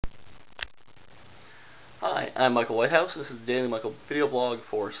Hi, I'm Michael Whitehouse. This is the Daily Michael video blog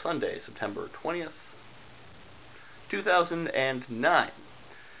for Sunday, September 20th, 2009.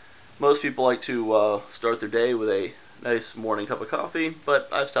 Most people like to start their day with a nice morning cup of coffee, but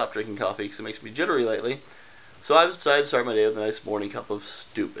I've stopped drinking coffee because it makes me jittery lately. So I've decided to start my day with a nice morning cup of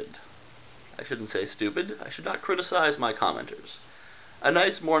stupid. I shouldn't say stupid. I should not criticize my commenters. A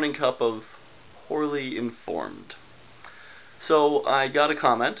nice morning cup of poorly informed. So I got a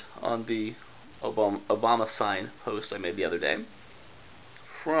comment on the Obama sign post I made the other day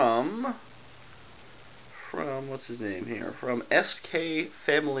from what's his name here? From SK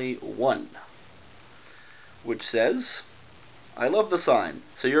Family 1, which says, "I love the sign.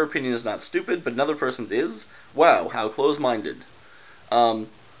 So your opinion is not stupid, but another person's is? Wow, how close-minded." I'll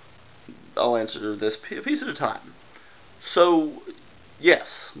answer this piece at a time. So,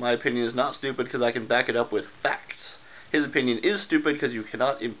 yes, my opinion is not stupid because I can back it up with facts. His opinion is stupid because you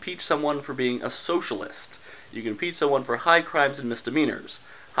cannot impeach someone for being a socialist. You can impeach someone for high crimes and misdemeanors.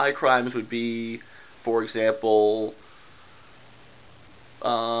 High crimes would be, for example,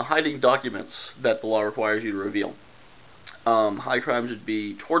 hiding documents that the law requires you to reveal. High crimes would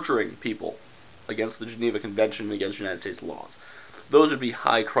be torturing people against the Geneva Convention and against United States laws. Those would be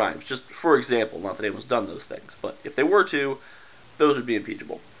high crimes, just for example, not that anyone's done those things, but if they were to, those would be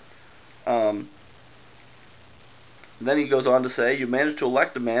impeachable. Then he goes on to say, "You managed to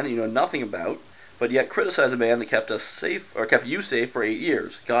elect a man that you know nothing about, but yet criticize a man that kept us safe, or kept you safe for 8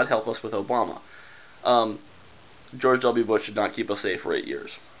 years. God help us with Obama." George W. Bush did not keep us safe for 8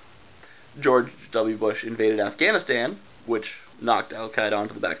 years. George W. Bush invaded Afghanistan, which knocked Al-Qaeda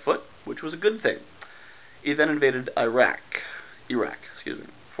onto the back foot, which was a good thing. He then invaded Iraq,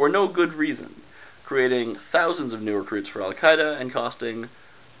 for no good reason, creating thousands of new recruits for Al-Qaeda and costing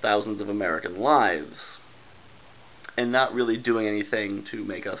thousands of American lives, and not really doing anything to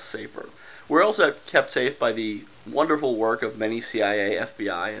make us safer. We're also kept safe by the wonderful work of many CIA,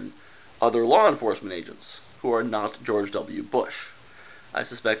 FBI, and other law enforcement agents who are not George W. Bush. I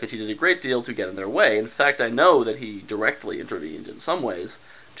suspect that he did a great deal to get in their way. In fact, I know that he directly intervened in some ways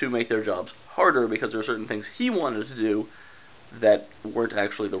to make their jobs harder because there are certain things he wanted to do that weren't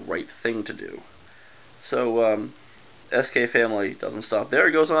actually the right thing to do. So, SK Family doesn't stop there.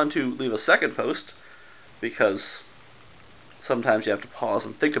 He goes on to leave a second post because sometimes you have to pause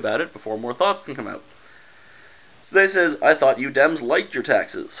and think about it before more thoughts can come out. So they says, "I thought you Dems liked your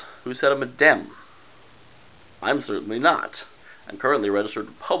taxes." Who said I'm a Dem? I'm certainly not. I'm currently a registered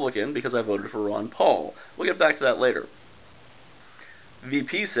Republican because I voted for Ron Paul. We'll get back to that later.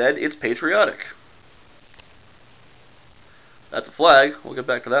 VP said it's patriotic. That's a flag. We'll get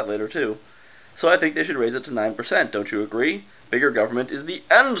back to that later too. So I think they should raise it to 9%. Don't you agree? Bigger government is the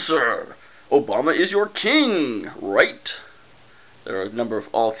answer. Obama is your king, right? There are a number of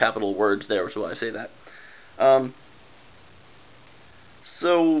all-capital words there, so I say that.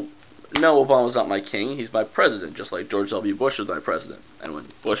 So, no, Obama's not my king. He's my president, just like George W. Bush was my president. And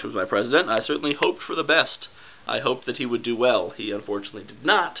when Bush was my president, I certainly hoped for the best. I hoped that he would do well. He unfortunately did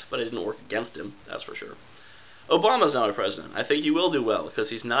not, but I didn't work against him, that's for sure. Obama's not a president. I think he will do well,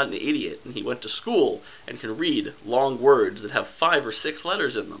 because he's not an idiot, and he went to school and can read long words that have 5 or 6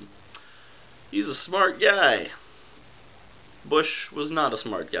 letters in them. He's a smart guy. Bush was not a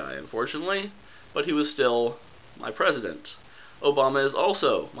smart guy, unfortunately, but he was still my president. Obama is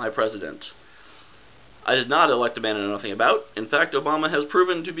also my president. I did not elect a man I know nothing about. In fact, Obama has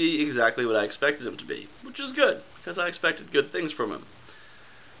proven to be exactly what I expected him to be, which is good, because I expected good things from him.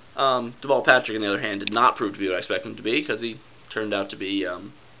 Deval Patrick, on the other hand, did not prove to be what I expected him to be, because he turned out to be,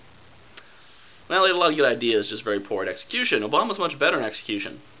 well, he had a lot of good ideas, just very poor at execution. Obama's much better in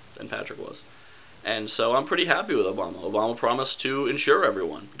execution than Patrick was. And so I'm pretty happy with Obama. Obama promised to insure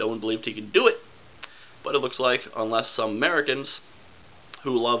everyone. No one believed he could do it. But it looks like, unless some Americans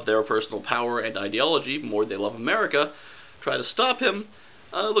who love their personal power and ideology more than they love America try to stop him,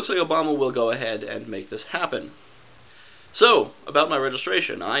 it looks like Obama will go ahead and make this happen. So, about my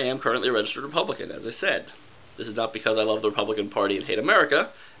registration. I am currently a registered Republican, as I said. This is not because I love the Republican Party and hate America,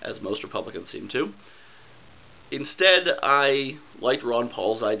 as most Republicans seem to. Instead, I liked Ron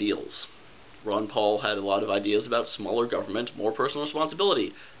Paul's ideals. Ron Paul had a lot of ideas about smaller government, more personal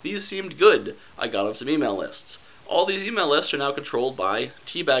responsibility. These seemed good. I got on some email lists. All these email lists are now controlled by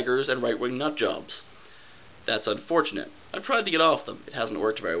teabaggers and right-wing nutjobs. That's unfortunate. I've tried to get off them. It hasn't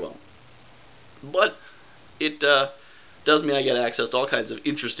worked very well. But it does mean I get access to all kinds of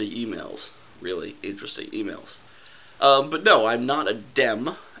interesting emails. Really interesting emails. But no, I'm not a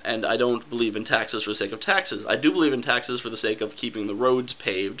Dem, and I don't believe in taxes for the sake of taxes. I do believe in taxes for the sake of keeping the roads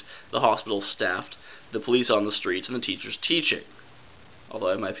paved, the hospitals staffed, the police on the streets, and the teachers teaching. Although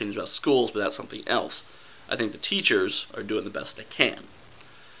I have my opinions about schools, but that's something else. I think the teachers are doing the best they can.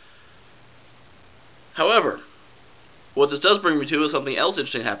 However, what this does bring me to is something else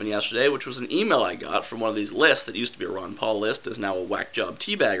interesting happened yesterday, which was an email I got from one of these lists that used to be a Ron Paul list, is now a whack job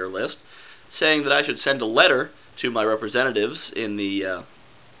teabagger list, saying that I should send a letter to my representatives in the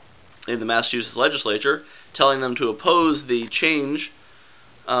Massachusetts legislature, telling them to oppose the change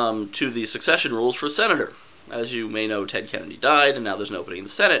to the succession rules for senator. As you may know, Ted Kennedy died, and now there's an opening in the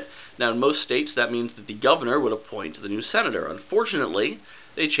Senate. Now, in most states, that means that the governor would appoint the new senator. Unfortunately,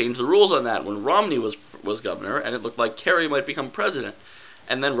 they changed the rules on that when Romney was governor, and it looked like Kerry might become president.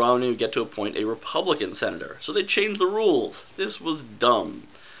 And then Romney would get to appoint a Republican senator. So they changed the rules. This was dumb.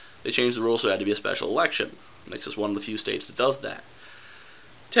 They changed the rules so it had to be a special election. It makes us one of the few states that does that.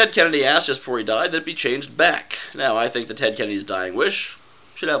 Ted Kennedy asked just before he died that it be changed back. Now, I think that Ted Kennedy's dying wish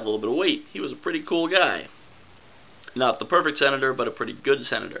should have a little bit of weight. He was a pretty cool guy. Not the perfect senator, but a pretty good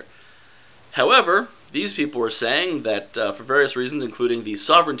senator. However, these people were saying that for various reasons, including the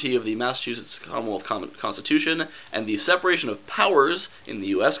sovereignty of the Massachusetts Commonwealth Constitution and the separation of powers in the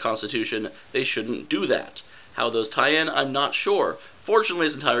U.S. Constitution, they shouldn't do that. How those tie in, I'm not sure. Fortunately,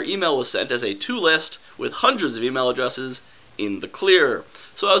 his entire email was sent as a to-list with hundreds of email addresses in the clear.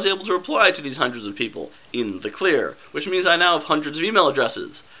 So I was able to reply to these hundreds of people in the clear, which means I now have hundreds of email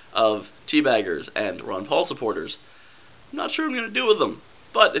addresses of teabaggers and Ron Paul supporters. I'm not sure what I'm going to do with them,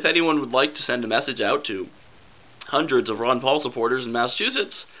 but if anyone would like to send a message out to hundreds of Ron Paul supporters in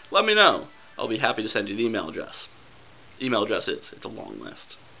Massachusetts, let me know. I'll be happy to send you the email address. Email address it's a long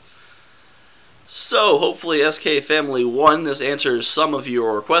list. So, hopefully SK Family 1, this answers some of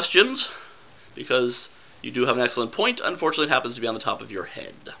your questions, because you do have an excellent point. Unfortunately, it happens to be on the top of your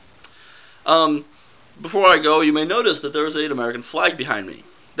head. Before I go, you may notice that there is an American flag behind me.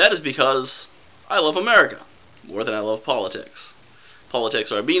 That is because I love America more than I love politics.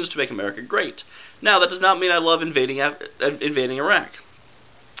 Politics are a means to make America great. Now, that does not mean I love invading Iraq.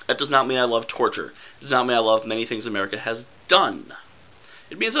 That does not mean I love torture. It does not mean I love many things America has done.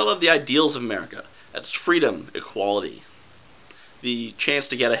 It means I love the ideals of America. That's freedom, equality, the chance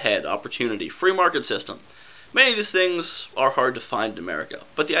to get ahead, opportunity, free market system. Many of these things are hard to find in America,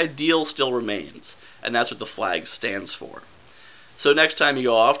 but the ideal still remains, and that's what the flag stands for. So next time you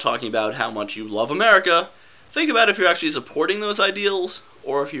go off talking about how much you love America, think about if you're actually supporting those ideals,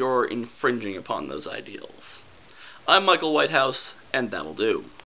 or if you're infringing upon those ideals. I'm Michael Whitehouse, and that'll do.